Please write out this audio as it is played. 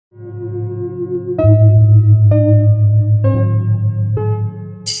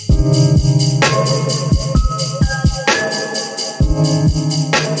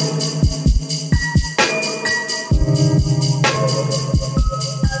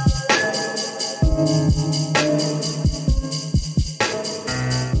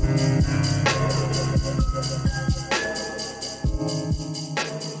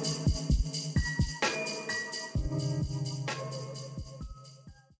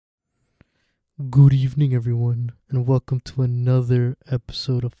Good evening, everyone, and welcome to another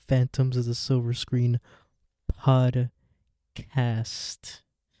episode of Phantoms of the Silver Screen podcast.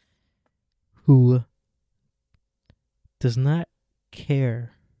 Who does not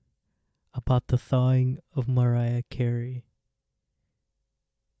care about the thawing of Mariah Carey?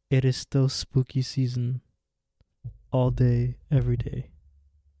 It is still spooky season, all day, every day.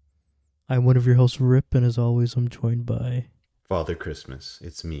 I'm one of your hosts, Rip, and as always, I'm joined by Father Christmas.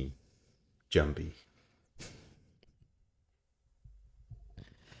 It's me, Jumpy.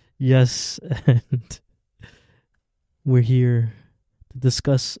 Yes, and we're here to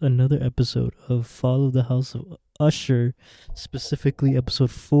discuss another episode of Follow the House of Usher, specifically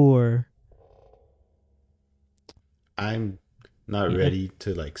episode 4. I'm not ready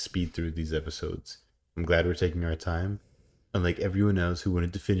to speed through these episodes. I'm glad we're taking our time, unlike everyone else who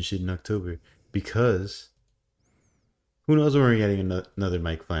wanted to finish it in October, because who knows when we're getting another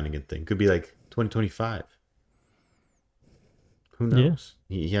Mike Flanagan thing. Could be like 2025. Who knows?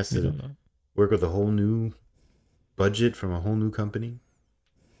 Yeah. He has to work with a whole new budget from a whole new company.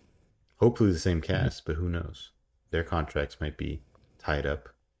 Hopefully the same cast, but who knows? Their contracts might be tied up.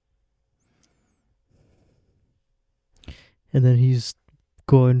 And then he's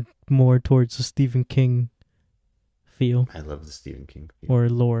going more towards the Stephen King feel. I love the Stephen King feel. Or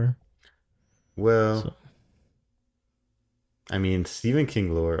lore. Well, I mean, Stephen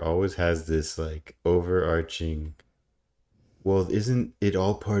King lore always has this overarching, well, isn't it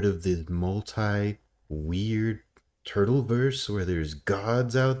all part of the multi-weird turtle verse where there's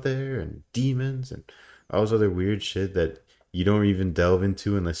gods out there and demons and all this other weird shit that you don't even delve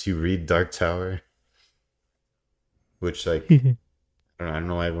into unless you read Dark Tower? Which, I don't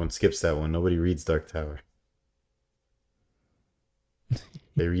know why everyone skips that one. Nobody reads Dark Tower.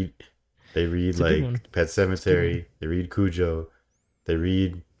 They read Pet Sematary. They read Cujo. They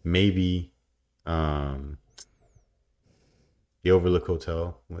read maybe the Overlook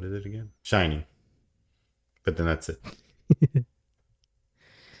Hotel. What is it again? Shining. But then that's it.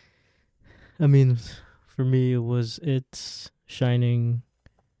 I mean, for me, it's Shining,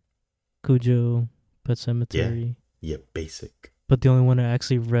 Cujo, Pet Sematary. Yeah, basic. But the only one I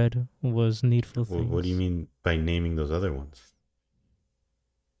actually read was Needful Things. What do you mean by naming those other ones?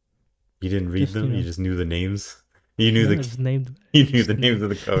 You didn't read them? You just knew the names? You knew You knew the names of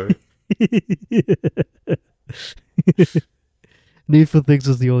the cover? Needful Things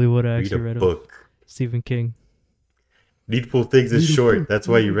was the only one I actually read. Book. Stephen King. Needful Things is short. That's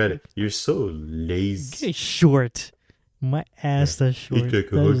why you read it. You're so lazy. Okay, short. My ass, that's short.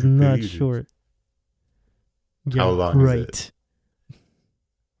 That is not pages. Short. Yeah, how long is it?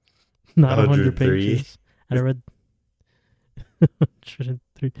 Not 100 pages. And I read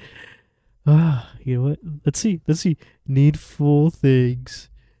 103. You know what? Let's see. Needful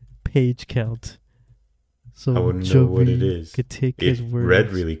Things page count. So I wouldn't know what it is. Could take his words.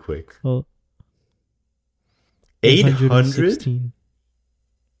 Read really quick. Oh, 800?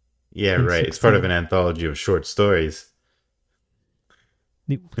 Yeah, right. It's part of an anthology of short stories.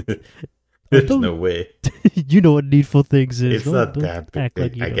 There's no way. You know what Needful Things is. It's not that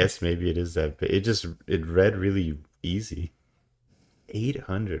big. I guess maybe it is that big. It read really easy.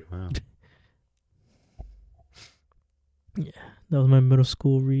 800, wow. Yeah, that was my middle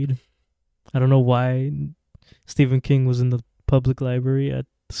school read. I don't know why Stephen King was in the public library at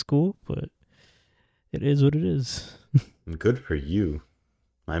the school, but it is what it is. Good for you.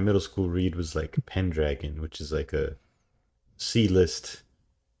 My middle school read was Pendragon, which is like a C-list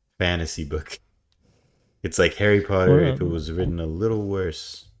fantasy book. It's like Harry Potter if it was written a little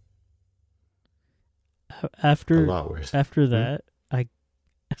worse. A lot worse. After that, I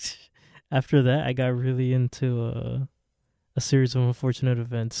got really into a series of unfortunate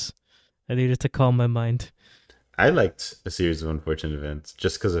events. I needed to calm my mind. I liked A Series of Unfortunate Events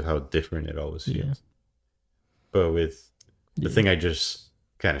just because of how different it always feels. Yeah. But with the thing I just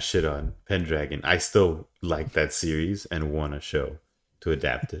kind of shit on, Pendragon, I still like that series and want a show to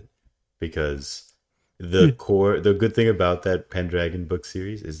adapt it. Because the good thing about that Pendragon book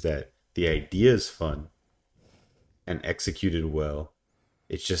series is that the idea is fun and executed well.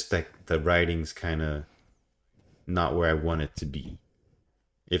 It's just that the writing's kind of not where I want it to be.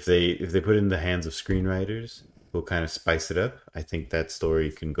 If they put it in the hands of screenwriters who'll kind of spice it up, I think that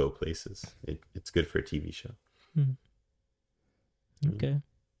story can go places. It's good for a TV show. Okay.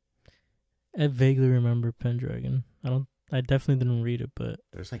 I vaguely remember Pendragon. I definitely didn't read it, but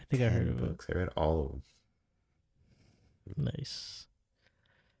there's I think 10 I heard of books. I read all of them. Nice.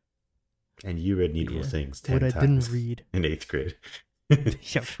 And you read Needful Things 10 times. What I didn't read in 8th grade.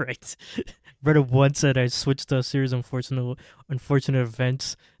 Yeah, right. Read it once and I switched to a series of unfortunate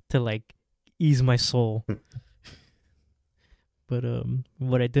events to ease my soul. But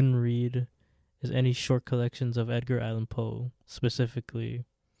what I didn't read is any short collections of Edgar Allan Poe, specifically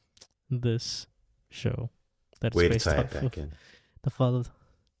this show that's Way to based tie it off back of in. the Follow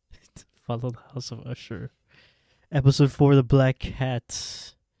the House of Usher. Episode 4, The Black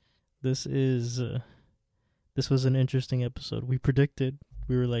Cat. This was an interesting episode. We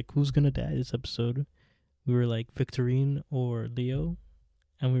were like, who's gonna die this episode? We were like, Victorine or Leo,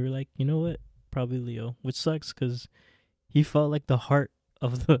 and we were like, you know what? Probably Leo, which sucks because he felt like the heart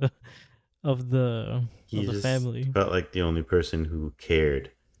of the He just family. felt like the only person who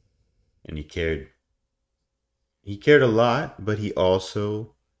cared, and he cared a lot, but he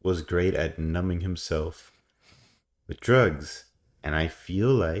also was great at numbing himself with drugs, and I feel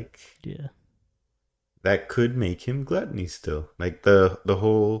like that could make him gluttony still. Like the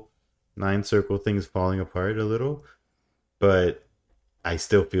whole 9 circle thing is falling apart a little, but I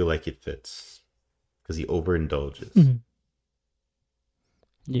still feel like it fits because he overindulges. Mm-hmm.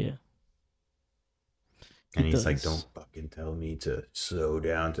 Yeah. And he's like, don't fucking tell me to slow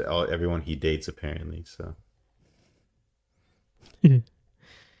down to everyone he dates, apparently. So,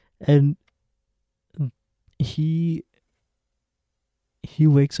 and he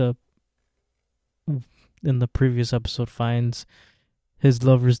wakes up in the previous episode, finds his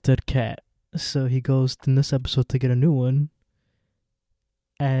lover's dead cat. So he goes in this episode to get a new one.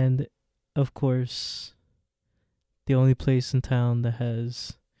 And, of course, the only place in town that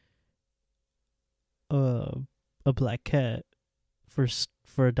has a black cat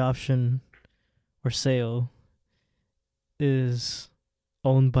for adoption or sale is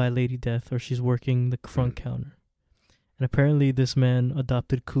owned by Lady Death, or she's working the front counter. And apparently this man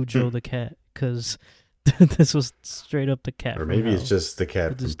adopted Cujo the cat because this was straight up the cat. Or maybe it's just the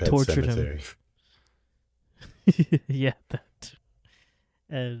cat from Pet Sematary. Yeah, that.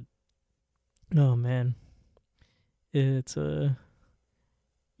 And no, man, it's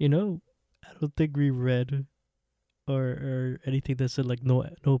I don't think we read or anything that said like no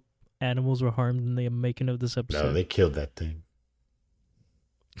animals were harmed in the making of this episode. No, they killed that thing.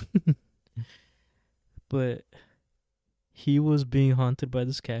 But he was being haunted by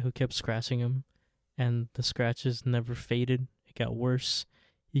this cat who kept scratching him, and the scratches never faded. It got worse.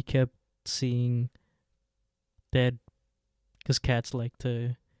 He kept seeing dead, because cats like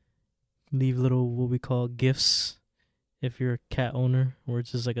to leave little what we call gifts if you're a cat owner, where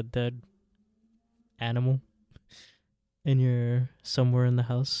it's just like a dead animal and you're somewhere in the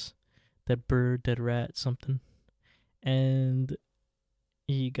house, dead bird, dead rat, something. And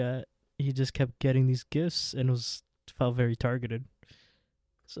he just kept getting these gifts and felt very targeted.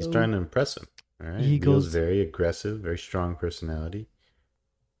 So he's trying to impress him. All right, Leo's very aggressive, very strong personality,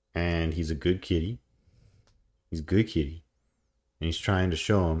 and he's a good kitty. He's a good kitty, and he's trying to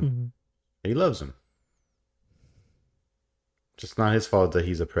show him that he loves him. It's not his fault that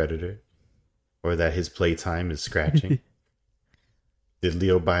he's a predator, or that his playtime is scratching. Did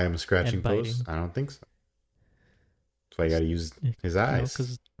Leo buy him a scratching post? I don't think so. That's why you gotta use his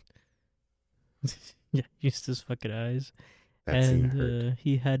eyes. Yeah, used his fucking eyes. And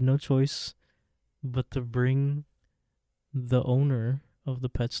he had no choice but to bring the owner of the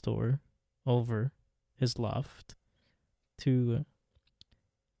pet store over his loft to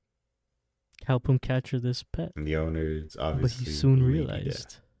help him capture this pet. And the owner is obviously, but he soon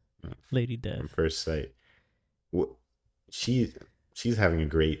realized Lady Death. From first sight. She's having a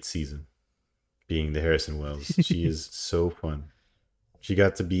great season being the Harrison Wells. She is so fun. She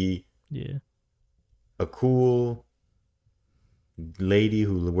got to be a cool lady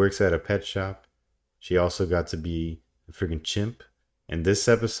who works at a pet shop. She also got to be a freaking chimp. And this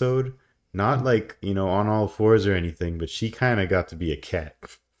episode, not like, on all fours or anything, but she kind of got to be a cat.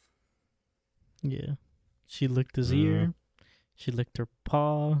 Yeah. She licked his ear. She licked her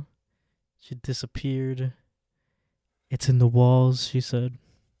paw. She disappeared. It's in the walls, she said.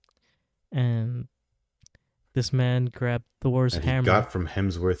 And this man grabbed Thor's hammer. He got from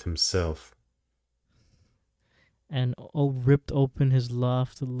Hemsworth himself. And ripped open his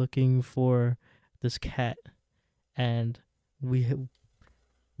loft looking for this cat. And we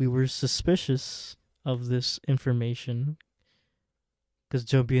were suspicious of this information, because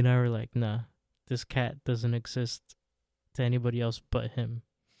Joby and I were like, nah, this cat doesn't exist to anybody else but him.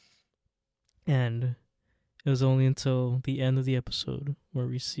 And it was only until the end of the episode where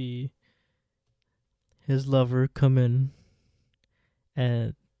we see his lover come in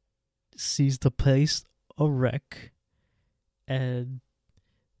and sees the place a wreck, and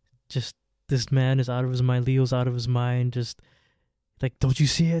just this man is out of his mind. Leo's out of his mind, just like, don't you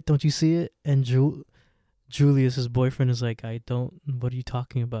see it? Don't you see it? And Julius, his boyfriend, is like, I don't, what are you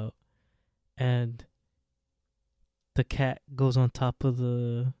talking about? and the cat goes on top of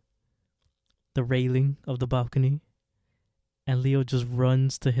the railing of the balcony, and Leo just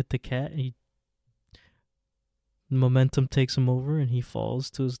runs to hit the cat. Momentum takes him over, and he falls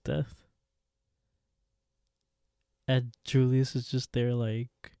to his death. And Julius is just there,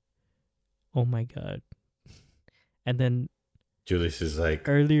 like, "Oh my god!" And then Julius is like,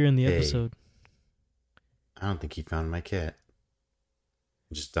 earlier in the "Hey, episode, I don't think he found my cat."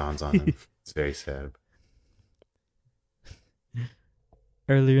 It just dawns on him. It's very sad.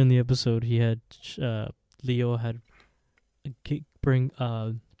 earlier in the episode, he had Leo had bring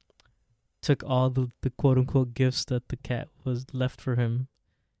took all the quote unquote gifts that the cat was left for him,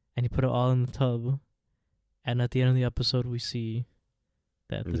 and he put it all in the tub. And at the end of the episode, we see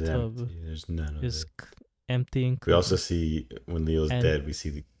that the It's tub empty. There's none of is it. empty and We clean. also see when Leo's And dead, we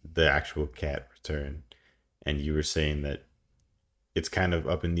see the actual cat return. And you were saying that it's kind of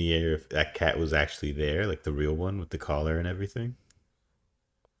up in the air if that cat was actually there, like the real one with the collar and everything.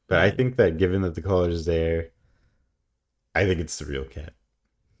 But I yeah, think that given that the collar is there, I think it's the real cat.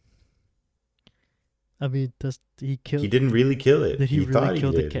 I mean, does he kill? He didn't really kill it. Did he He really thought he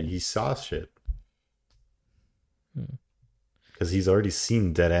kill the did. cat? He saw shit. Hmm. Because he's already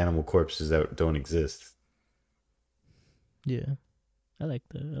seen dead animal corpses that don't exist. Yeah, I like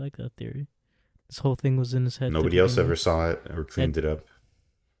that. I like that theory. This whole thing was in his head. Nobody else ever saw it or cleaned it up.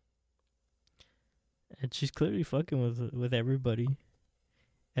 And she's clearly fucking with everybody.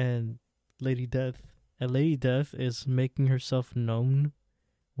 And Lady Death, and Lady Death is making herself known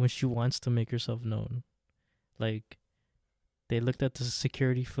when she wants to make herself known. Like, they looked at the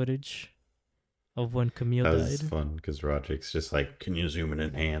security footage of when Camille That was died. fun because Roderick's just like, "Can you zoom and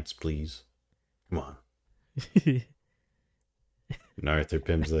enhance, please? Come on." And Arthur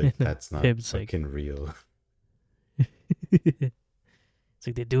Pym's like, "That's not Pym's like- fucking real." It's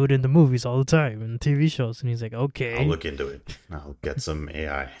like they do it in the movies all the time and TV shows, and he's like, okay. I'll look into it. I'll get some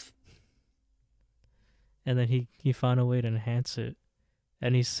AI. And then he found a way to enhance it,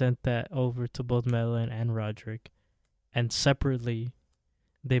 and he sent that over to both Madeline and Roderick, and separately,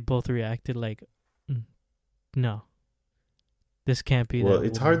 they both reacted like, no, this can't be. Well, that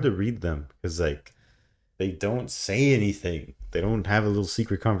it's woman. hard to read them because like they don't say anything. They don't have a little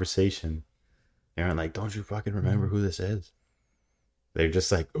secret conversation. They aren't like, "Don't you fucking remember who this is?" They're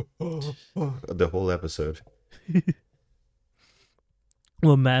just like, the whole episode.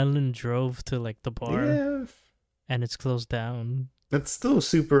 Well, Madeline drove to like the bar, Yeah, and it's closed down. that's still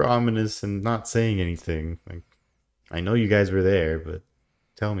super ominous and not saying anything. Like, I know you guys were there, but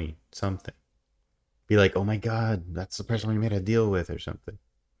tell me something. Be like, "Oh my god, that's the person we made a deal with," or something.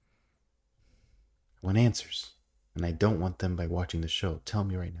 I want answers, and I don't want them by watching the show. Tell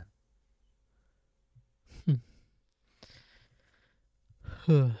me right now.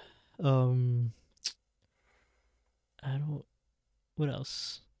 I don't. What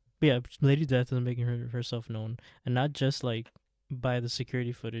else? But yeah, Lady Death is making herself known, and not just like by the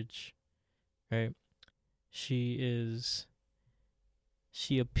security footage, right? She is.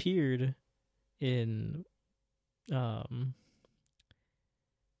 She appeared in um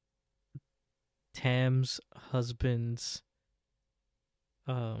Tam's husband's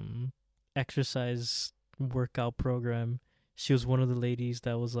um exercise workout program. She was one of the ladies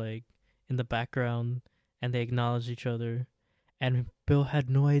that was like in the background, and they acknowledged each other. And Bill had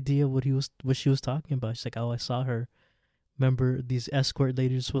no idea what she was talking about. She's like, "Oh, I saw her. Remember, these escort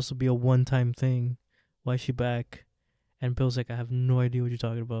ladies are supposed to be a one-time thing. Why is she back?" And Bill's like, "I have no idea what you're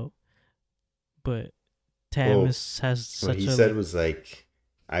talking about." But Tam has such what he a said was like,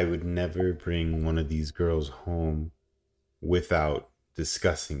 "I would never bring one of these girls home without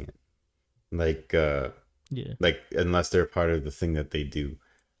discussing it. yeah. Like unless they're part of the thing that they do.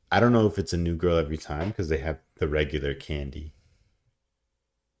 I don't know if it's a new girl every time because they have the regular candy.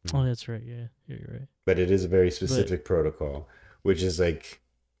 Oh, that's right. Yeah, you're right. But it is a very specific protocol, which is like,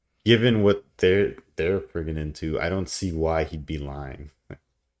 given what they're friggin' into, I don't see why he'd be lying.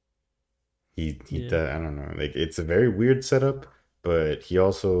 He does, I don't know. Like, it's a very weird setup, but he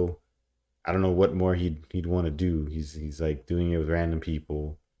also, I don't know what more he'd want to do. He's like doing it with random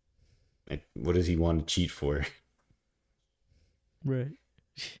people. Like, what does he want to cheat for? Right.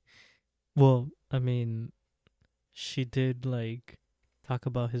 Well, I mean, she did like talk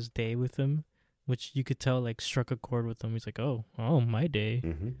about his day with him, which you could tell like struck a chord with him. He's like, "Oh, my day.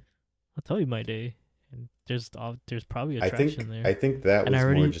 Mm-hmm. I'll tell you my day." And there's probably attraction there. I think that And was I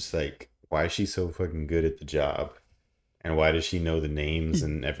already- more just like, why is she so fucking good at the job, and why does she know the names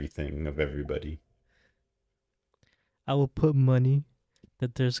and everything of everybody? I will put money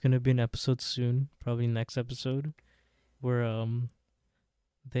that there's gonna be an episode soon, probably next episode, where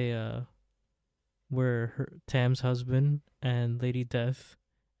they where Tam's husband and Lady Death,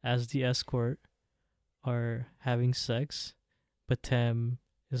 as the escort, are having sex, but Tam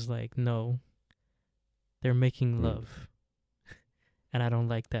is like, no, they're making Hmm. love. And I don't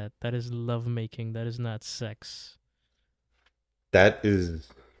like that. That is love making. That is not sex. That is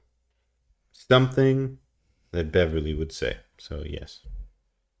something that Beverly would say. So yes.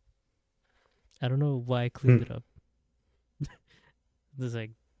 I don't know why I cleaned Hmm. it up. There's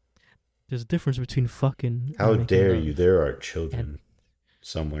like there's a difference between fucking How and making dare you? love. There are And children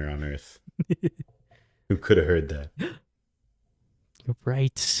somewhere on Earth who could have heard that. you're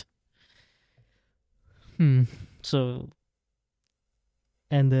right. Hmm. So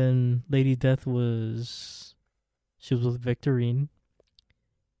and then Lady Death she was with Victorine.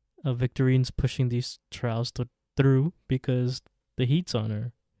 Victorine's pushing these trials through because the heat's on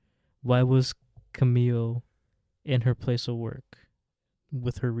her. Why was Camille in her place of work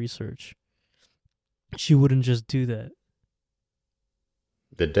with her research? She wouldn't just do that.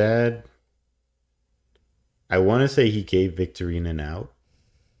 The dad, I want to say he gave Victorine an out,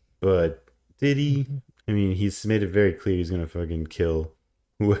 but did he? Mm-hmm. I mean, he's made it very clear he's gonna fucking kill,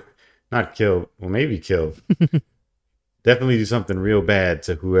 not kill, well maybe kill, definitely do something real bad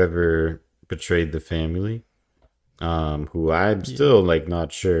to whoever betrayed the family. Who I'm Yeah. still like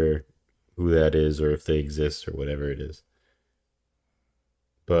not sure who that is or if they exist or whatever it is.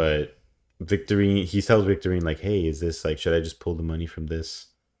 But Victorine, he tells Victorine like, "Hey, is this like should I just pull the money from this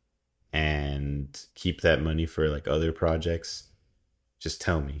and keep that money for like other projects? Just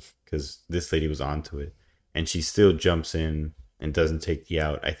tell me because this lady was onto it." And she still jumps in and doesn't take the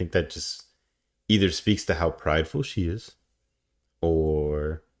out. I think that just either speaks to how prideful she is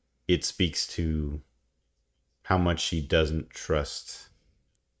or it speaks to how much she doesn't trust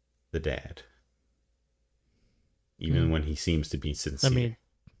the dad, even Mm. when he seems to be I sincere. mean,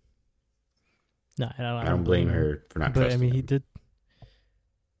 no, I I don't don't blame blame her. her for not But I trusting mean, he him. did.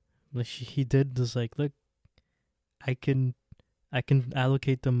 Like he did just like, look, I can, I can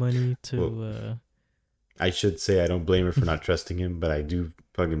allocate the money Well, to. I should say I don't blame her for not trusting him, but I do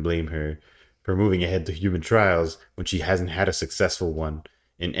fucking blame her for moving ahead to human trials when she hasn't had a successful one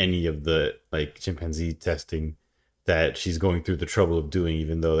in any of the like chimpanzee testing that she's going through the trouble of doing,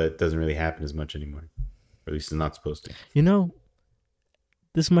 even though that doesn't really happen as much anymore. Or at least it's not supposed to. You know,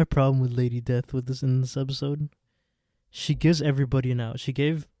 this is my problem with Lady Death with this in this episode. She gives everybody an out. She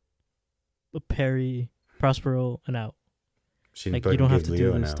gave Perry, Prospero an out. She didn't Like, you fucking don't have give to do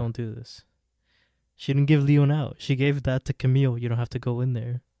Leo this. now. Don't do this. She didn't give Leon out. She gave that to Camille. You don't have to go in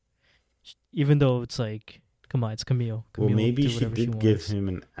there. Even though it's like, come on, it's Camille. Well, Camille will maybe do she whatever she did give wants. him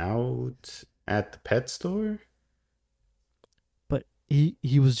an out at the pet store. But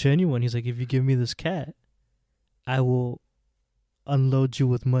he was genuine. He's like, if you give me this cat, I will unload you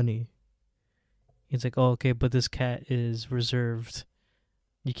with money. He's like, oh, okay, but this cat is reserved.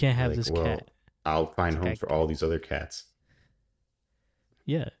 You can't have Like, this cat. well, I'll It's find like, homes for all these other cats.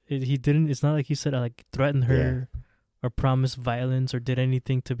 yeah, he didn't. It's not like he said I like threatened Yeah, her or promised violence or did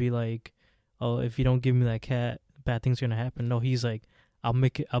anything to be like, oh, if you don't give me that cat, bad things are gonna happen. No, he's like, I'll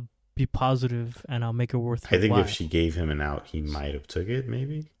make it. I'll be positive and I'll make it worth I your think if while. she gave him an out, he might have took it.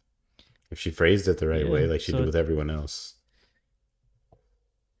 Maybe if she phrased it the right Yeah. way, like she did So with everyone else.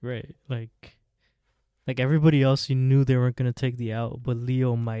 right, like everybody else, you knew they weren't gonna take the out, but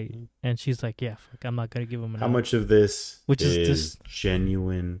Leo might, and she's like, yeah, fuck, I'm not gonna give him an How out. much of this Which is is this?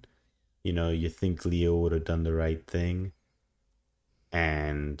 genuine? You know, you think Leo would have done the right thing,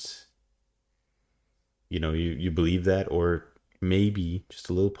 and you believe that, or maybe just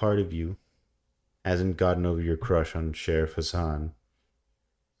a little part of you hasn't gotten over your crush on Sheriff Hassan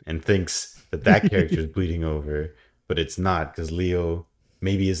and thinks that that character is bleeding over, but it's not because Leo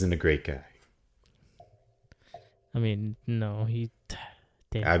maybe isn't a great guy. I mean, no, I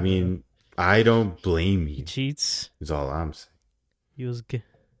damn, bro, mean, I don't blame he you. cheats. Is all I'm saying. He was good.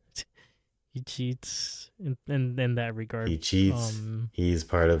 He cheats in that regard. He cheats. Um, He's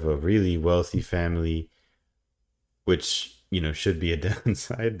part of a really wealthy family, which should be a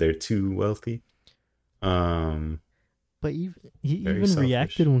downside. They're too wealthy. Um, but he Very even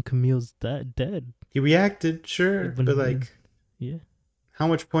reacted selfish. when Camille's dead. He reacted, sure, but When like, yeah, how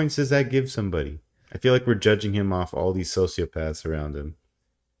much points does that give somebody? I feel like we're judging him off all these sociopaths around him.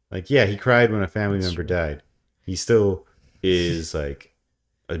 Like, yeah, he cried when a family that's member true. died. He still is like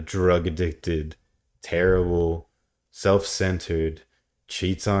a drug addicted, terrible, self centered,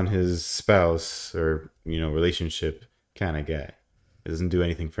 cheats on his spouse or, relationship kind of guy. Doesn't do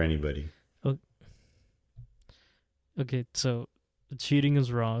anything for anybody. Okay, so cheating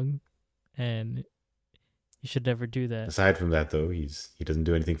is wrong, and you should never do that. Aside from that, though, he doesn't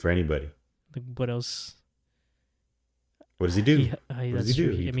do anything for anybody. Like, what else? What does he do? What does he That's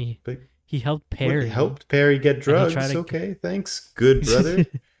true. do? I mean, Like, he helped what Perry, helped Perry get and he tried drugs? to. Okay, thanks, good brother.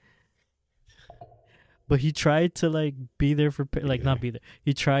 But he tried to like be there for like Yeah, not be there.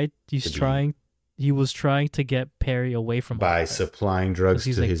 He tried. to be He was trying to get Perry away from by Hawkeye supplying because drugs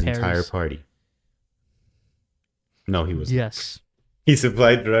he's to like his entire Perry's. party. No, he wasn't. Yes. He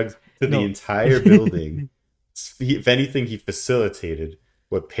supplied drugs to the No. entire building. If anything, he facilitated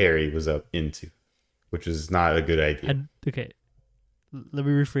what Perry was up into, which was not a good idea. Okay. Let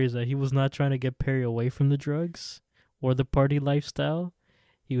me rephrase that. He was not trying to get Perry away from the drugs or the party lifestyle.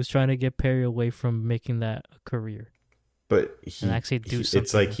 He was trying to get Perry away from making that a career But and actually do something.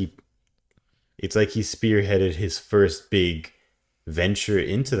 it's like he spearheaded his first big venture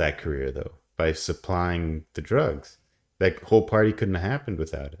into that career, though, by supplying the drugs. That whole party couldn't have happened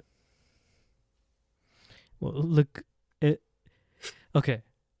without it. Well, look, it okay,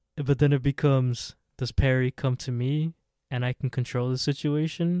 but then it becomes: does Perry come to me and I can control the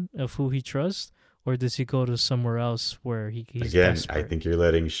situation of who he trusts, or does he go to somewhere else where he's Again, desperate? I think you're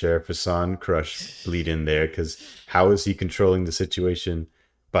letting Sheriff Hassan Crush bleed in there, because how is he controlling the situation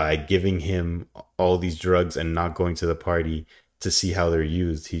by giving him all these drugs and not going to the party to see how they're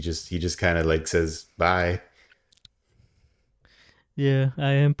used? He just kind of like says bye. Yeah,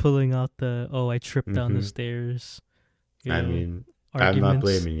 I am pulling out the I tripped down the Hmm. stairs. I mean, I'm not Arguments.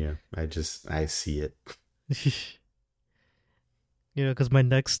 blaming you. I see it. Because my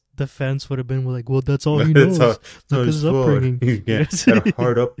next defense would have been like, well, that's all he That's knows. how Look at his upbringing. Yeah, had a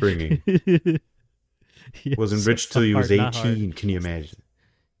hard upbringing. Yes, Wasn't rich till he was hard, not hard. 18. Can you imagine?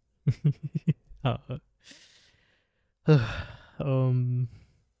 Uh,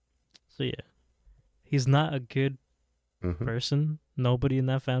 so yeah, he's not a good Hmm. person. Nobody in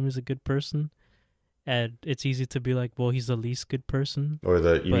that family is a good person, and it's easy to be like, well, he's the least good person. Or you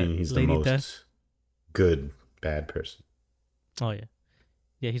But mean he's the Lady most Death. good bad person? Oh yeah,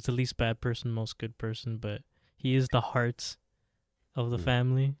 yeah, he's the least bad person, most good person, but he is the heart of the Mm.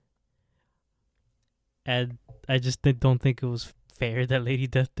 family. And I just don't think it was fair that Lady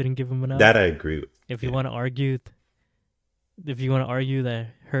Death didn't give him an out. That I agree with. If you want to argue, that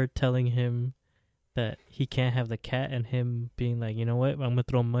her telling him that he can't have the cat and him being like, you know what, I'm gonna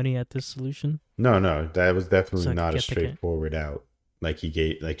throw money at this solution. No, that was definitely So I could not a get the cat. straightforward out like she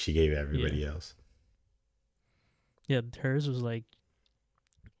gave everybody else. Yeah, hers was like,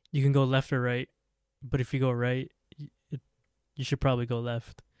 you can go left or right, but if you go right, you should probably go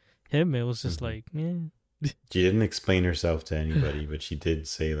left. Him, it was just Mhm. like, yeah. She didn't explain herself to anybody, but she did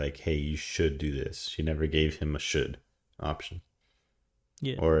say like, "Hey, you should do this." She never gave him a should option.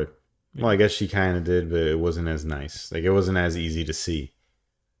 Yeah. Or, well, I guess she kind of did, but it wasn't as nice. Like, it wasn't as easy to see.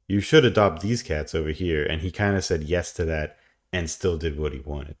 You should adopt these cats over here, and he kind of said yes to that, and still did what he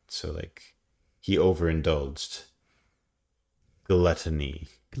wanted. So like, he overindulged. Gluttony.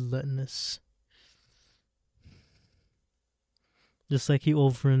 Gluttonous. Just like he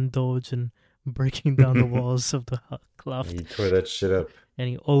overindulged in breaking down the walls of the loft, He tore that shit up. and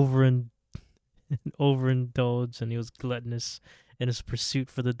he overindulged, and he was gluttonous in his pursuit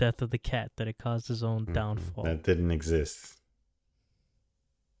for the death of the cat that it caused his own downfall. That didn't exist.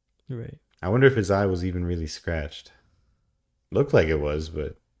 Right. I wonder if his eye was even really scratched. Looked like it was,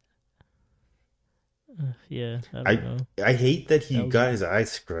 but Yeah, I don't know. I hate that he That was- got his eye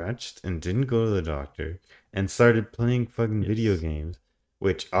scratched and didn't go to the doctor and started playing fucking video Yes. games,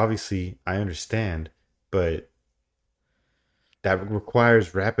 which obviously I understand, but that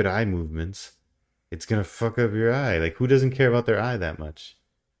requires rapid eye movements. It's gonna fuck up your eye. Like, who doesn't care about their eye that much?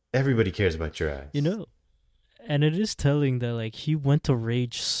 Everybody cares about your eyes. You know, and it is telling that like he went to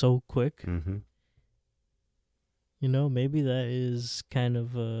rage so quick. Mm-hmm. You know, maybe that is kind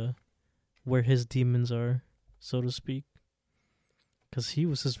of where his demons are, so to speak. Because he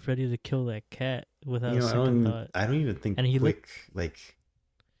was just ready to kill that cat without a second thought. I don't even think And he quick. Like,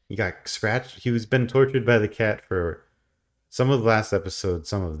 he got scratched. He was been tortured by the cat for some of the last episode,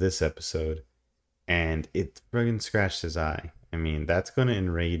 some of this episode, and it friggin' scratched his eye. I mean, that's gonna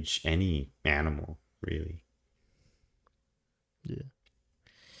enrage any animal, really. Yeah.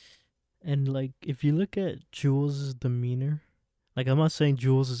 And like, if you look at Jules' demeanor, like I'm not saying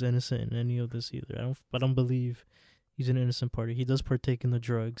Jules is innocent in any of this either. I don't believe he's an innocent party. He does partake in the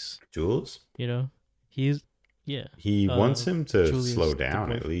drugs. Jules? You know, he's He wants him to Julius, slow the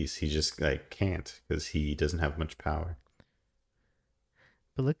down at boyfriend. least. He just like can't because he doesn't have much power.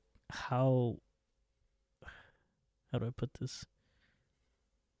 But look how do I put this?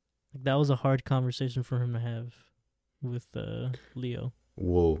 Like that was a hard conversation for him to have with Leo.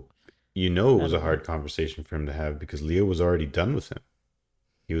 Well, you know it was I a don't hard conversation for him to have because Leo was already done with him.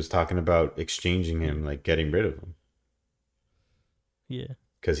 He was talking about exchanging Yeah. him, like getting rid of him, Yeah.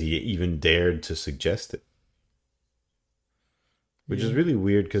 because he even dared to suggest it, which is Yeah. really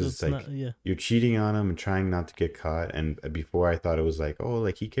weird because So it's it's not. like Yeah. you're cheating on him and trying not to get caught. And before I thought it was like, oh,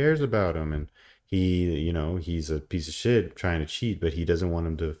 like he cares about him and he's a piece of shit trying to cheat, but he doesn't want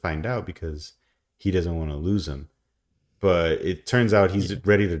him to find out because he doesn't want to lose him. But it turns out he's Yeah.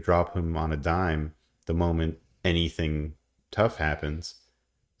 ready to drop him on a dime the moment anything tough happens.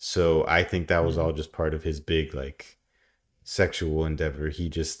 So I think that was Yeah. all just part of his big like sexual endeavor. He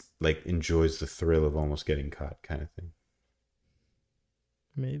just like enjoys the thrill of almost getting caught kind of thing.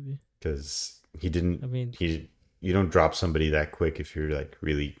 Maybe. Because I mean. he you don't drop somebody that quick if you're like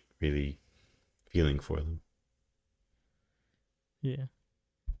really feeling for them. Yeah.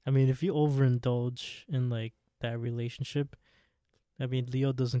 I mean, if you overindulge in like that relationship, I mean,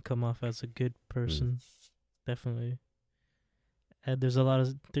 Leo doesn't come off as a good Mm. person. Definitely. And there's a lot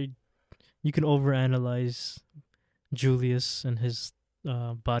of you can overanalyze Julius and his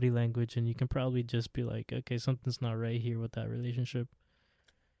body language, and you can probably just be like, okay, something's not right here with that relationship. I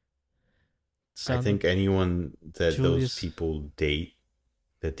Sound think anyone that those Julius. people date,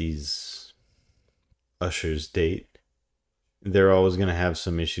 that these ushers date, they're always going to have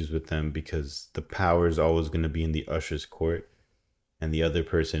some issues with them because the power is always going to be in the usher's court and the other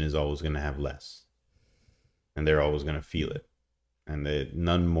person is always going to have less and they're always going to feel it. And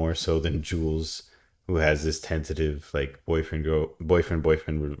none more so than Jules, who has this tentative like boyfriend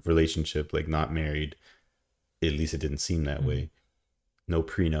relationship, like not married. At least it didn't seem that Mm-hmm. way. No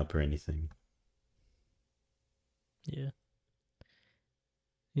prenup or anything. Yeah.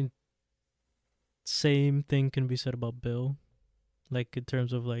 In, same thing can be said about Bill, like in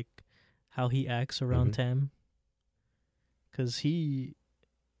terms of like how he acts around Mm-hmm. Tam, because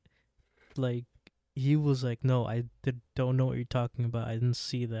like he was like, no, don't know what you're talking about. I didn't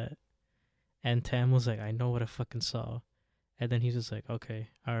see that. And Tam was like, I know what I fucking saw. And then he's just like, okay,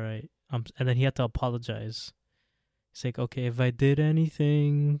 all right. And then he had to apologize. He's like, okay, if I did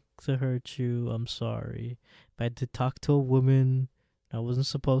anything to hurt you, I'm sorry. If I did talk to a woman I wasn't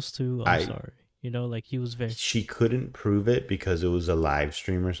supposed to, I'm I sorry. You know, like he was very, She couldn't prove it because it was a live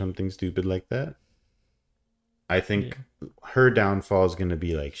stream or something stupid like that. I yeah. think her downfall is going to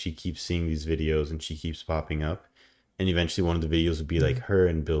be like she keeps seeing these videos and she keeps popping up. And eventually one of the videos would be like Mm, her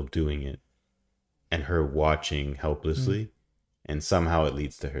and Bill doing it and her watching mm, helplessly. And somehow it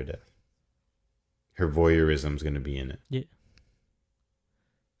leads to her death. Her voyeurism is going to be in it. yeah.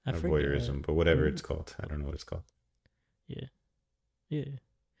 I Not forget voyeurism, but whatever who. it's called. I don't know what it's called. Yeah. Yeah.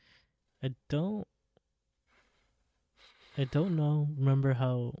 I don't, I don't know. Remember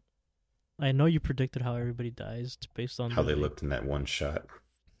how, I know you predicted how everybody dies based on How their they like, looked in that one shot.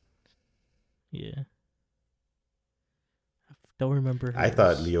 yeah. Don't remember I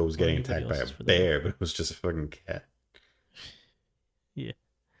thought hers Leo was or getting anybody attacked by a else's for that bear, matter. but it was just a fucking cat. Yeah.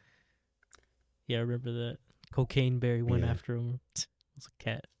 Yeah, I remember that. Cocaine Berry went Yeah. after him. It was a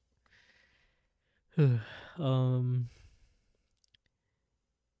cat. um,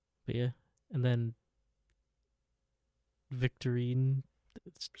 but yeah, and then Victorine,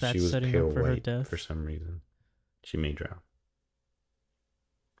 She that's was setting pale up for her white for death. some reason. She may drown.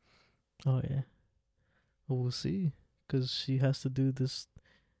 Oh yeah, well, we'll see, because she has to do this.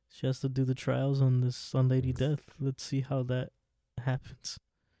 She has to do the trials on Lady Death. Let's see how that happens.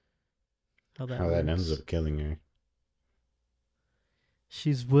 How that How that ends works. up killing her.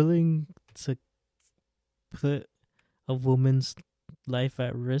 She's willing to put a woman's life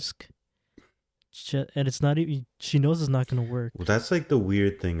at risk, and it's not even. She knows it's not gonna Well, work. that's like the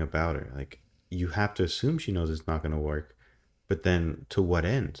weird thing about her. Like, you have to assume she knows it's not going to work. But then to what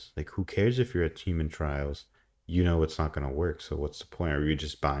end? Like, who cares if you're at human trials? You know it's not going to work. So what's the point? Are you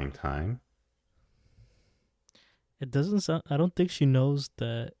just buying time? It doesn't sound. I don't think she knows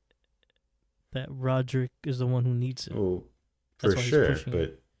that Roderick is the one who needs it. Well, That's for why he's sure. pushing it.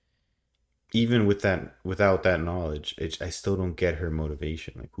 But even with that, without that knowledge, I still don't get her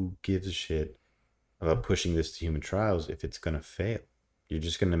motivation. Like, who gives a shit about pushing this to human trials if it's going to fail? You're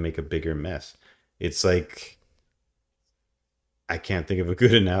just going to make a bigger mess. It's like, I can't think of a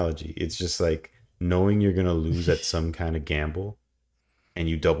good analogy. It's just like knowing you're going to lose at some kind of gamble and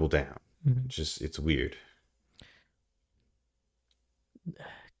you double down. It's weird.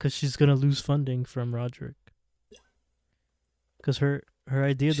 Because she's gonna lose funding from Roderick. Because her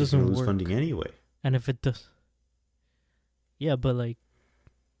idea She's going to doesn't lose funding work, anyway. and if it does, yeah, but like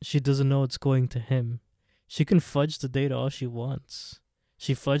she doesn't know it's going to him. She can fudge the data all she wants.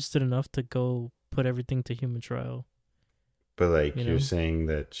 She fudged it enough to go put everything to human trial. But like You you're know? saying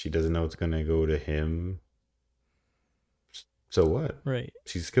that she doesn't know it's going to go to him. So what? Right.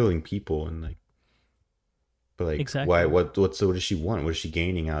 She's killing people and like, but like, why? Exactly. What? So what does she want? What is she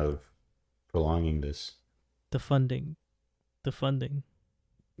gaining out of prolonging this? The funding. The funding.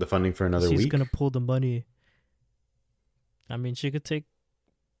 The funding for Because another she's week? gonna pull the money. I mean, she could take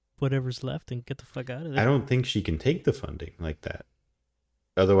whatever's left and get the fuck out of I there. don't think she can take the funding like that.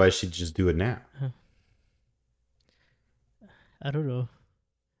 Otherwise, she'd just do it now. I don't know.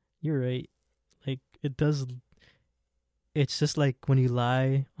 You're right. Like it does. It's just like when you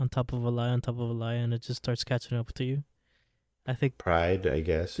lie on top of a lie on top of a lie, and it just starts catching up to you. I think Pride, I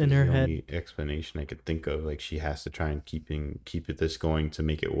guess, in is her the head, only explanation I could think of. Like she has to try and keep it this going to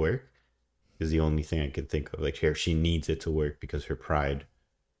make it work. Is the only thing I could think of. Like here, she needs it to work because her pride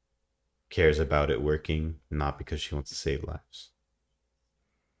cares about it working, not because she wants to save lives.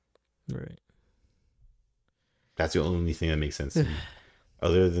 right? That's the only thing that makes sense to me.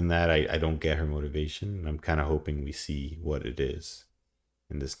 Other than that, I don't get her motivation. I'm kind of hoping we see what it is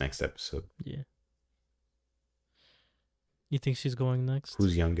in this next episode. Yeah. You think she's going next?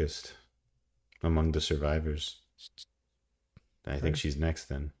 Who's youngest among the survivors? I think Her. she's next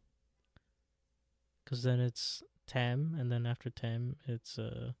then. Because then it's Tam, and then after Tam, it's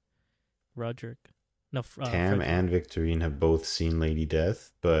Roderick. No, Tam Frederick. and Victorine have both seen Lady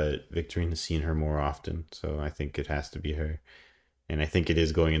Death, but Victorine has seen her more often, so I think it has to be her. And I think it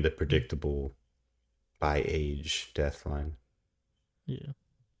is going into predictable by age death line. Yeah.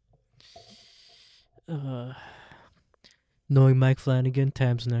 Knowing Mike Flanagan,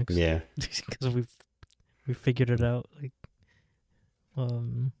 Tam's next. Yeah. Because we figured it out. Like,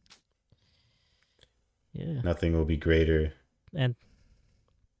 um, yeah. Nothing will be greater And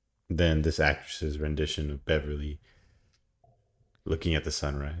than this actress's rendition of Beverly looking at the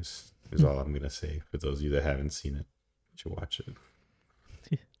sunrise, is all I'm going to say. For those of you that haven't seen it, you should watch it.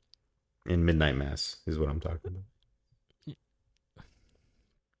 In Midnight Mass is what I'm talking about.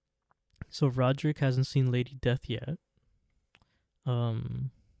 so Roderick hasn't seen Lady Death yet.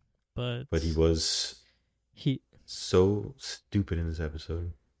 But he was he so stupid in this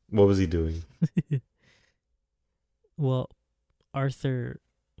episode. What was he doing? well, Arthur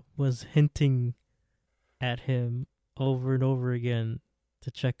was hinting at him over and over again to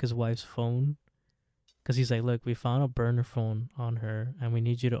check his wife's phone. Because he's like, look, we found a burner phone on her and we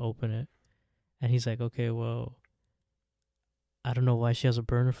need you to open it. And he's like, okay, well, I don't know why she has a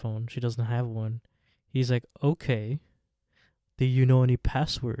burner phone. She doesn't have one. He's like, okay, do you know any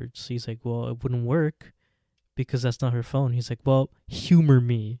passwords? He's like, well, it wouldn't work because that's not her phone. He's like, well, humor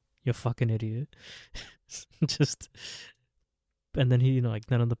me, you fucking idiot. Just, and then he, like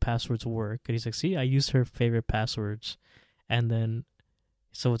none of the passwords work. And he's like, see, I used her favorite passwords. And then,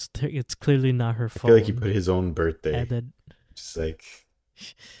 so it's clearly not her phone. I feel like he put his own birthday. And then, just like,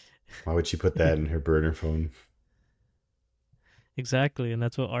 why would she put that in her burner phone? Exactly, and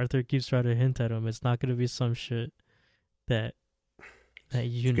that's what Arthur keeps trying to hint at him. It's not gonna be some shit that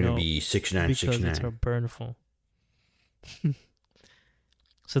you it's know gonna be 6969 because it's her burn phone.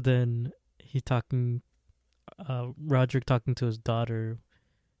 So then Roderick talking to his daughter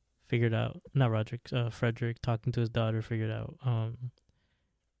figured out, not Roderick, Frederick talking to his daughter figured out,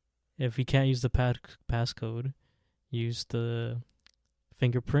 if he can't use the passcode, use the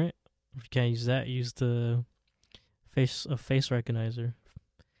fingerprint. If you can't use that, use the face recognizer.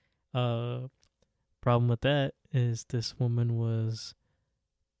 Problem with that is this woman was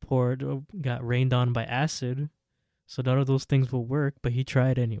got rained on by acid, so none of those things will work. But he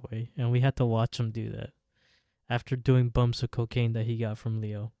tried anyway, and we had to watch him do that after doing bumps of cocaine that he got from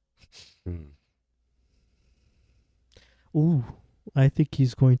Leo. Ooh, I think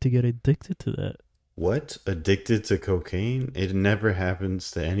he's going to get addicted to that. What? Addicted to cocaine? It never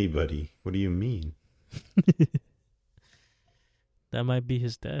happens to anybody. What do you mean? That might be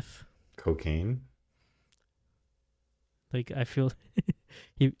his death. Cocaine? Like, I feel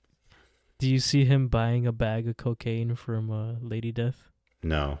do you see him buying a bag of cocaine from Lady Death?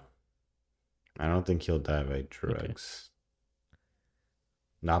 No. I don't think he'll die by drugs. Okay.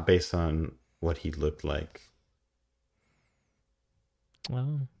 Not based on what he looked like.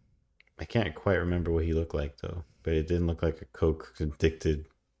 Wow. I can't quite remember what he looked like though, but it didn't look like a coke addicted,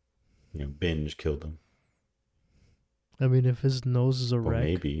 binge killed him. I mean, if his nose is a wreck,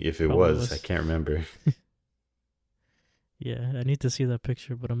 maybe if it was, I can't remember. Yeah, I need to see that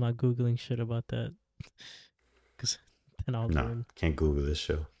picture, but I'm not googling shit about that because then I'll learn. Can't Google this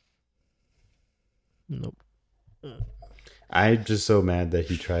show. Nope. I'm just so mad that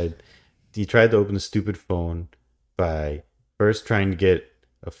he tried to open the stupid phone by first trying to get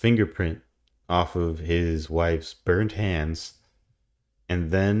a fingerprint off of his wife's burnt hands and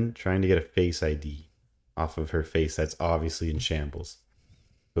then trying to get a face ID. off of her face that's obviously in shambles.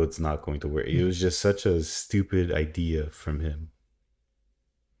 So it's not going to work. It was just such a stupid idea from him.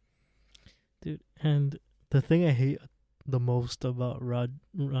 Dude. And the thing I hate the most about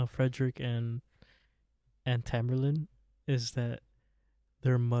Frederick and Tamerlane is that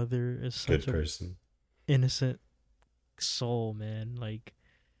their mother is Good such a person. innocent soul, man. Like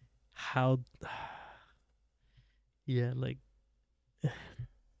how, yeah, like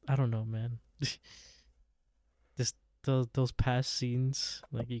I don't know, man. Just those past scenes,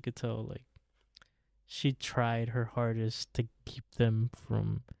 like you could tell, like she tried her hardest to keep them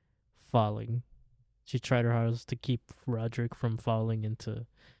from falling. She tried her hardest to keep Roderick from falling into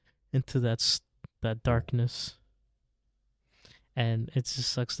that darkness, and it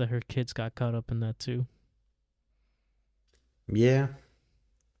just sucks that her kids got caught up in that too. Yeah.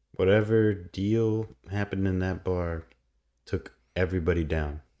 Whatever deal happened in that bar took everybody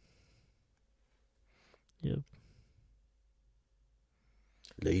down. Yep.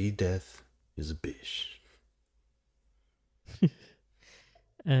 Lady Death is a bitch.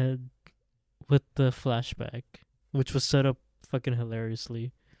 And with the flashback, which was set up fucking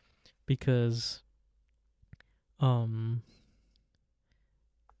hilariously because um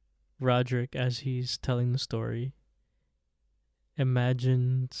Roderick, as he's telling the story,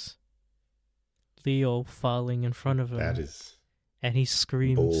 imagines Leo falling in front of That him, is and he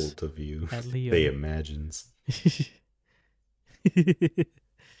screams bold of you. at They Leo. imagines.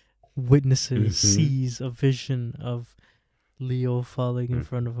 Witnesses, Mm-hmm. sees a vision of Leo falling in Mm.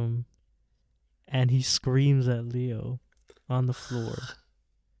 front of him, and he screams at Leo on the floor.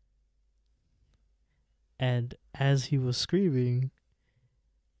 And as he was screaming,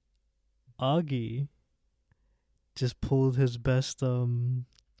 Augie just pulled his best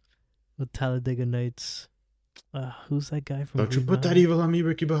with Talladega Nights. Who's that guy from Don't you Green put that Mile? evil on me,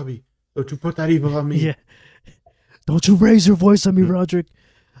 Ricky Bobby. Don't you put that evil on me. Yeah. Don't you raise your voice at me, Hmm. Roderick.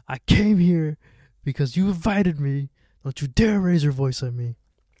 I came here because you invited me. Don't you dare raise your voice at me.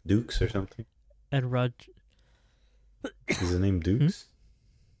 Dukes or something. And Is his name Dukes?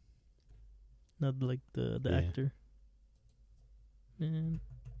 not like the Yeah. actor. Man.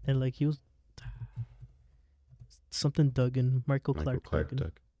 And like he was something Duggan, Michael Clark Duggan.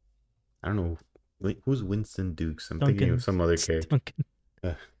 Duggan. I don't know. Who's Winston Dukes? I'm thinking Duncan. of some other character. Duncan.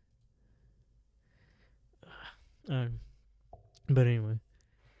 Uh. But anyway,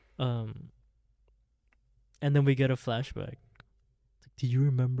 and then we get a flashback. Do you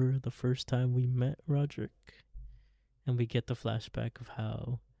remember the first time we met Roderick? And we get the flashback of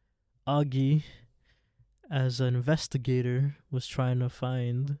how Augie, as an investigator, was trying to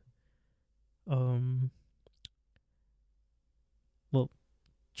find,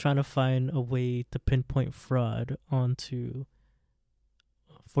 trying to find a way to pinpoint fraud onto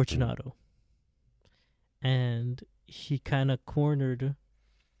Fortunato. And he kind of cornered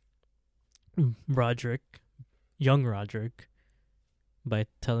Roderick, young Roderick, by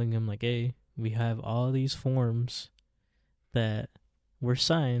telling him, like, hey, we have all these forms that were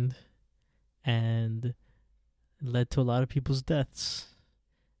signed and led to a lot of people's deaths.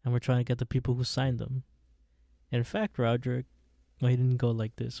 And we're trying to get the people who signed them. In fact, Roderick, well, he didn't go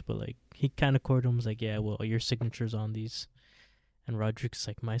like this, but like he kind of cornered him, was like, yeah, well, your signature's on these. And Roderick's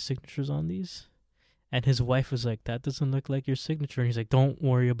like, my signature's on these? And his wife was like, that doesn't look like your signature. And he's like, don't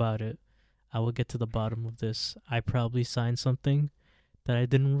worry about it. I will get to the bottom of this. I probably signed something that I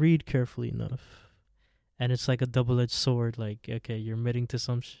didn't read carefully enough. And it's like a double-edged sword. Like, okay, you're admitting to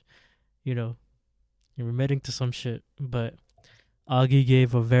some, you're admitting to some shit. But Augie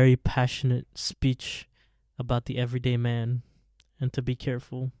gave a very passionate speech about the everyday man and to be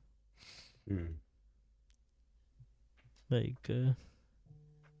careful. Like, do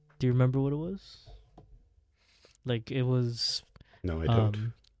you remember what it was? Like, it was... No, I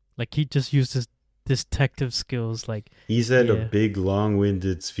don't. Like, he just used his detective skills. Like, He said a big,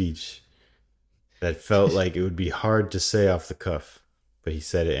 long-winded speech that felt like it would be hard to say off the cuff, but he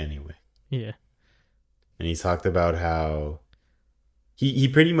said it anyway. Yeah. And he talked about how he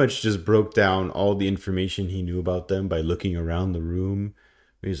pretty much just broke down all the information he knew about them by looking around the room.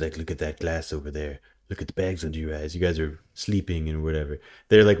 He was like, look at that glass over there. Look at the bags under your eyes. You guys are sleeping and whatever.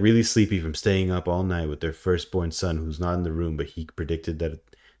 They're like really sleepy from staying up all night with their firstborn son who's not in the room, but he predicted that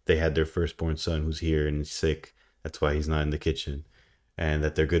they had their firstborn son who's here and he's sick. That's why he's not in the kitchen. And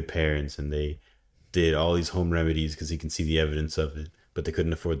that they're good parents and they did all these home remedies because he can see the evidence of it. But they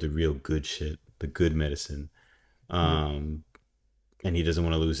couldn't afford the real good shit, the good medicine. And he doesn't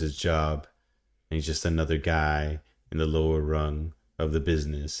want to lose his job. And he's just another guy in the lower rung of the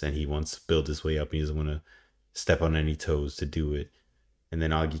business. And he wants to build his way up. And he doesn't want to step on any toes to do it. And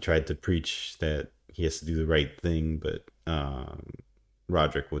then Augie tried to preach that he has to do the right thing, but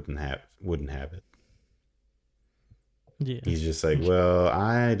Roderick wouldn't have it. Yeah. He's just like, well,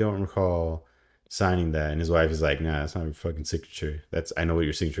 I don't recall signing that, and his wife is like, nah, that's not your fucking signature. That's I know what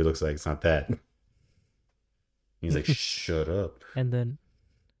your signature looks like. It's not that. He's like, shut up. And then,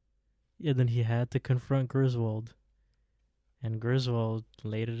 yeah, then he had to confront Griswold, and Griswold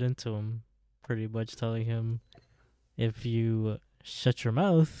laid it into him, pretty much telling him, if you shut your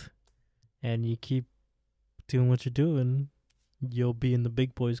mouth and you keep doing what you're doing, you'll be in the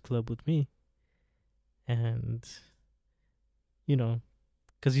big boys club with me. And you know,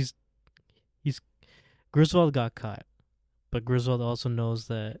 because he's Griswold got caught, but Griswold also knows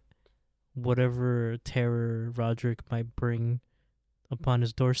that whatever terror Roderick might bring upon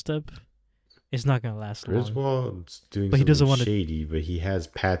his doorstep, it's not gonna last long. Griswold's doing But he something doesn't want to. shady, but he has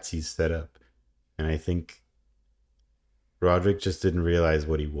Patsy set up, and I think Roderick just didn't realize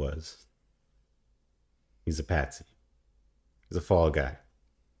what he was. He's a patsy. He's a fall guy.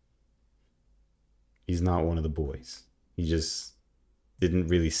 He's not one of the boys. He just didn't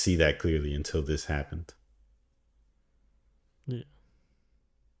really see that clearly until this happened. Yeah.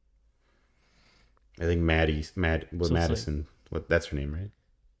 I think So Madison, what that's her name, right?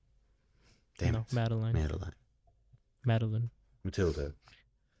 Damn no, it. Madeline. Madeline. Matilda.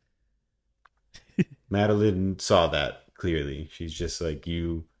 Madeline saw that clearly. She's just like,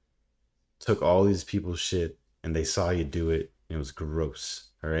 you took all these people's shit and they saw you do it and it was gross.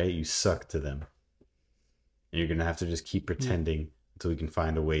 All right? You suck to them. And you're going to have to just keep pretending until we can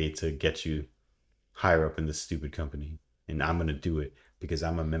find a way to get you higher up in this stupid company. And I'm going to do it because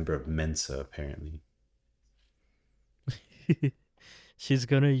I'm a member of Mensa, apparently. She's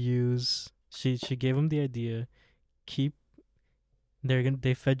gonna use. She gave him the idea. Keep.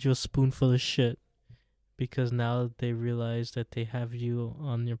 They fed you a spoonful of shit because now they realize that they have you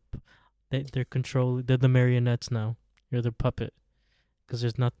on your. They're control. They're the marionettes now. You're their puppet. Because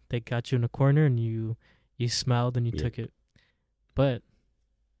there's not. They got you in a corner and you smiled and you took it. But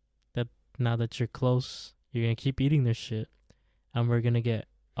that now that you're close, you're gonna keep eating their shit, and we're gonna get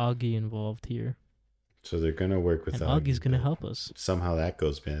Augie involved here. So they're going to work with and Augie's gonna help us. Somehow that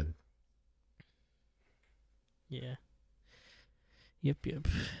goes bad. Yeah. Yep.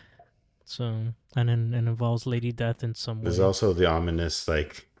 So, and then it involves Lady Death in some way. There's also the ominous,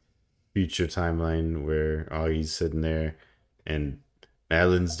 like, future timeline where Augie's sitting there and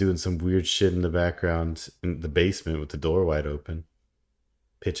Madeline's doing some weird shit in the background in the basement with the door wide open.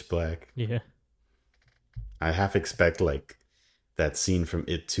 Pitch black. Yeah. I half expect, like, that scene from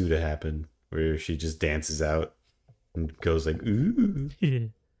It 2 to happen where she just dances out and goes like, ooh.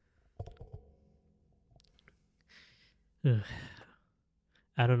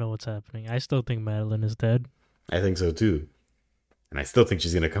 I don't know what's happening. I still think Madeline is dead. I think so too. And I still think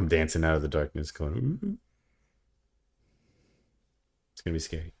she's going to come dancing out of the darkness going, ooh. It's going to be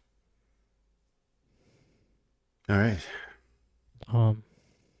scary. All right.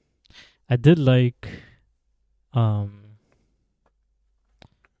 I did like, what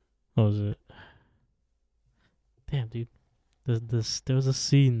was it? Damn, dude. There was a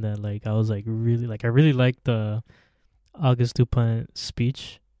scene that, like, I was like really like I really liked the August Dupont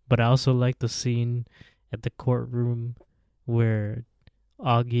speech, but I also liked the scene at the courtroom where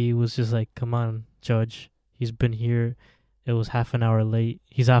Augie was just like, "Come on, Judge. He's been here. It was half an hour late.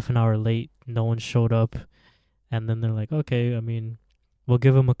 He's half an hour late. No one showed up." And then they're like, "Okay, I mean, we'll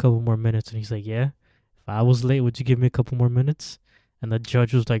give him a couple more minutes." And he's like, "Yeah, if I was late, would you give me a couple more minutes?" And the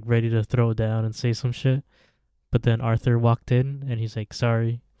judge was like ready to throw down and say some shit. But then Arthur walked in and he's like,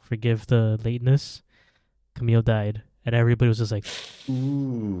 "Sorry, forgive the lateness. Camille died." And everybody was just like,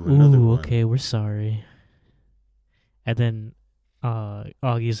 "Ooh, okay, we're sorry." And then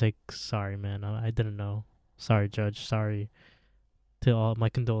Augie's like, "Sorry, man, I didn't know. Sorry, Judge. Sorry. To all my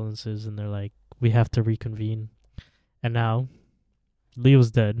condolences." And they're like, "We have to reconvene." And now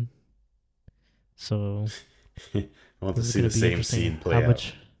Leo's dead. So I want to see the same scene play out.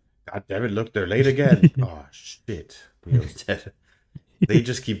 Much... God damn it, look, they're late again. Oh, shit. Leo's dead. They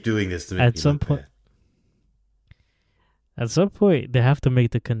just keep doing this to make me look bad. At some point, they have to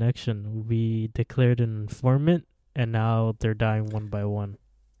make the connection. We declared an informant, and now they're dying one by one.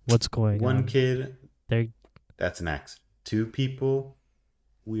 What's going on? One kid, that's an accident. 2 people,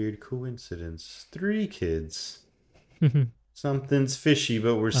 weird coincidence. 3 kids, something's fishy,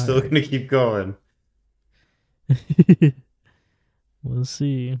 but we're still going to keep going. We'll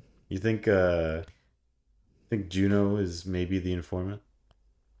see. You think Juno is maybe the informant?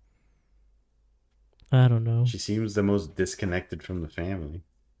 I don't know. She seems the most disconnected from the family.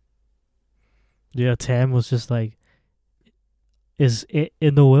 Yeah, Tam was just like, "Is it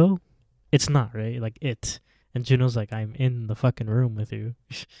in the will?" It's not, right? Like, and Juno's like, I'm in the fucking room with you.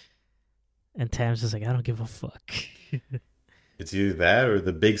 And Tam's just like, I don't give a fuck. It's either that or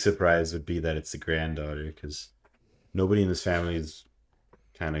the big surprise would be that it's the granddaughter, because nobody in this family is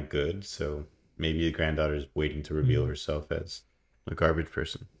kind of good. So maybe the granddaughter is waiting to reveal herself as a garbage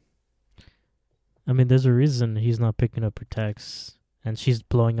person. I mean, there's a reason he's not picking up her texts, and she's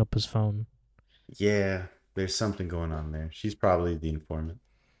blowing up his phone. Yeah, there's something going on there. She's probably the informant.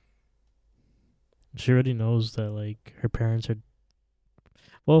 She already knows that, like, her parents are.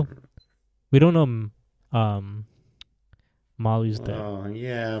 Well, we don't know. Molly's dead. Oh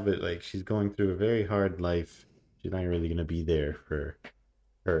yeah, but like she's going through a very hard life. She's not really gonna be there for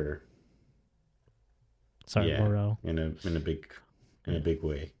her. Sorry, Yeah, morale. in a big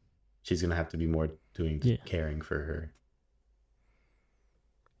way. She's gonna have to be more doing caring for her.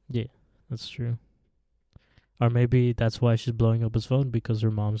 Yeah, that's true. Or maybe that's why she's blowing up his phone, because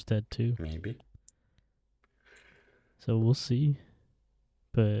her mom's dead too. Maybe. So we'll see.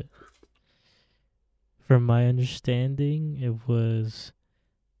 But from my understanding, it was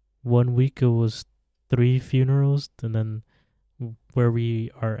 1 week. It was 3 funerals, and then where we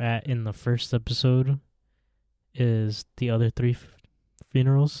are at in the first episode is the other 3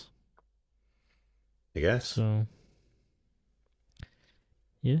 funerals. I guess. So,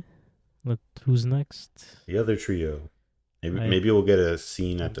 yeah. Who's next? The other trio. Maybe we'll get a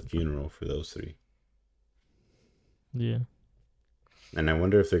scene at the funeral for those 3. Yeah. And I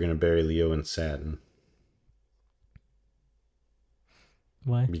wonder if they're gonna bury Leo in satin.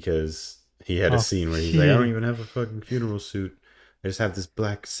 Why? Because he had a scene where he's like, I don't even have a fucking funeral suit. I just have this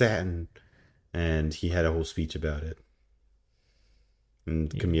black satin. And he had a whole speech about it. And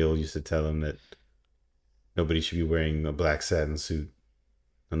Camille used to tell him that nobody should be wearing a black satin suit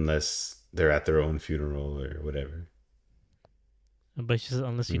unless they're at their own funeral or whatever. But she says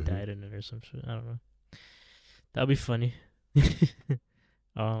unless you died in it or some shit. I don't know. That'd be funny.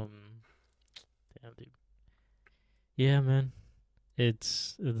 Damn, dude. Yeah, man.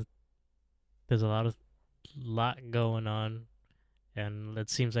 There's a lot going on, and it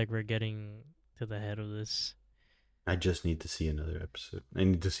seems like we're getting to the head of this. I just need to see another episode. I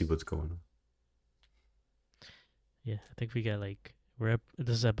need to see what's going on. Yeah, I think we got like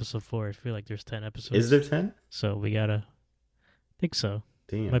this is episode 4. I feel like there's 10 episodes. Is there 10? So we gotta. I think so.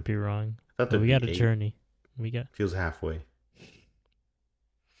 Damn. Might be wrong. But we got a 8. journey. Feels halfway.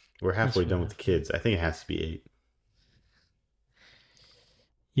 We're halfway done with the kids. I think it has to be 8.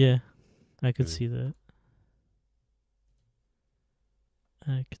 Yeah, I could see that.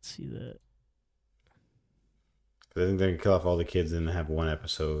 I think they're gonna kill off all the kids and have 1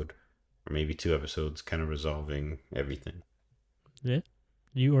 episode, or maybe 2 episodes, kind of resolving everything. Yeah,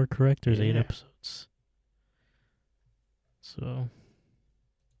 you are correct. There's 8 episodes. So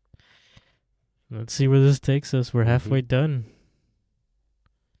let's see where this takes us. We're halfway done.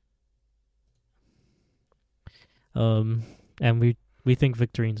 And we think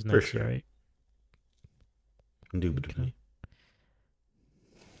Victorine's next, for sure. Right? Indubitably.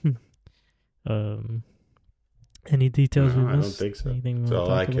 Okay. Any details we missed? I don't think so. That's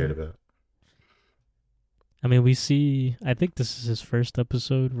all I cared about. I mean, we see. I think this is his first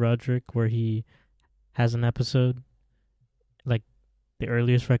episode, Roderick, where he has an episode, like the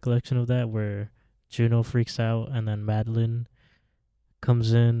earliest recollection of that, where Juno freaks out and then Madeline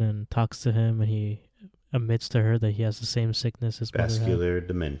comes in and talks to him, and he admits to her that he has the same sickness his vascular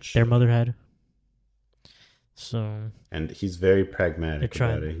dementia. Their mother had. So. And he's very pragmatic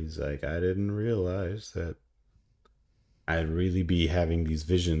about it. He's like, I didn't realize that I'd really be having these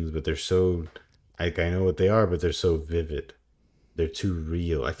visions, but they're so, like, I know what they are, but they're so vivid. They're too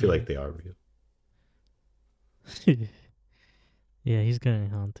real. I feel like they are real. Yeah, he's getting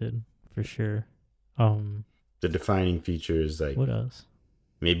haunted for sure. The defining feature is like, what else?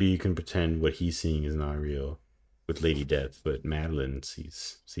 Maybe you can pretend what he's seeing is not real with Lady Death, but Madeline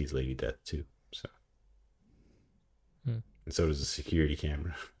sees Lady Death too. So, and so does the security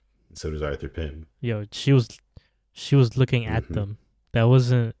camera, and so does Arthur Pym. Yo, she was looking at them. That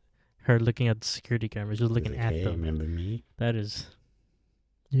wasn't her looking at the security camera. She was looking at them. Remember me? That is.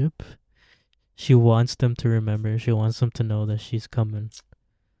 Yep. She wants them to remember. She wants them to know that she's coming.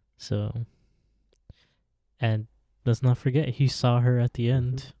 So. And let's not forget, he saw her at the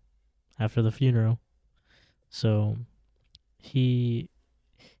end, after the funeral. So, he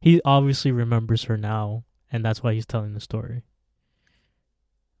obviously remembers her now, and that's why he's telling the story.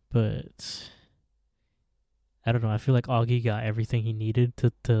 But I don't know. I feel like Augie got everything he needed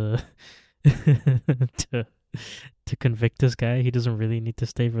to to convict this guy. He doesn't really need to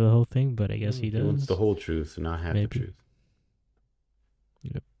stay for the whole thing, but I guess he does. He wants the whole truth, not half the truth.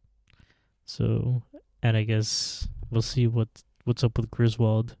 Yep. So, and I guess we'll see what's up with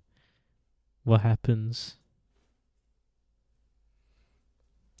Griswold. What happens?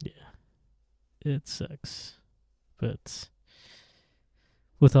 Yeah, it sucks. But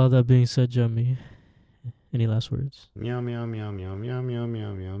with all that being said, Jummy, any last words? Meow meow meow meow meow meow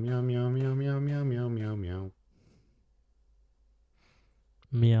meow meow meow meow meow meow meow meow meow meow.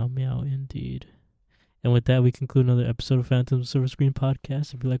 Meow meow indeed. And with that, we conclude another episode of Phantom Silver Screen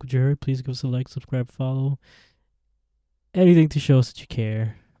Podcast. If you like what you heard, please give us a like, subscribe, follow. Anything to show us that you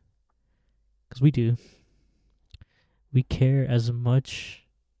care. Because we do. We care as much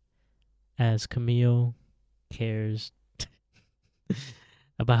as Camille cares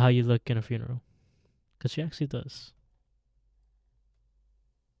about how you look in a funeral. Because she actually does.